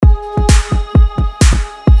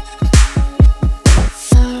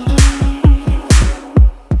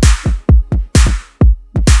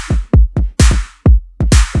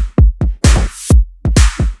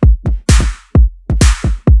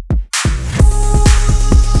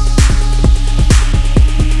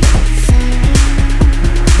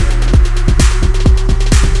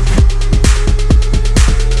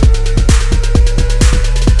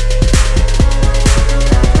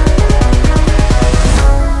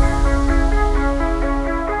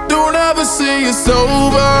obviously it's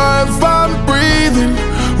over if I'm breathing.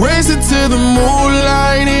 Racing to the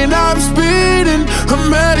moonlight and I'm speeding.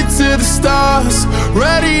 I'm headed to the stars,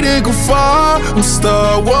 ready to go far. I'm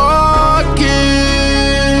start walking.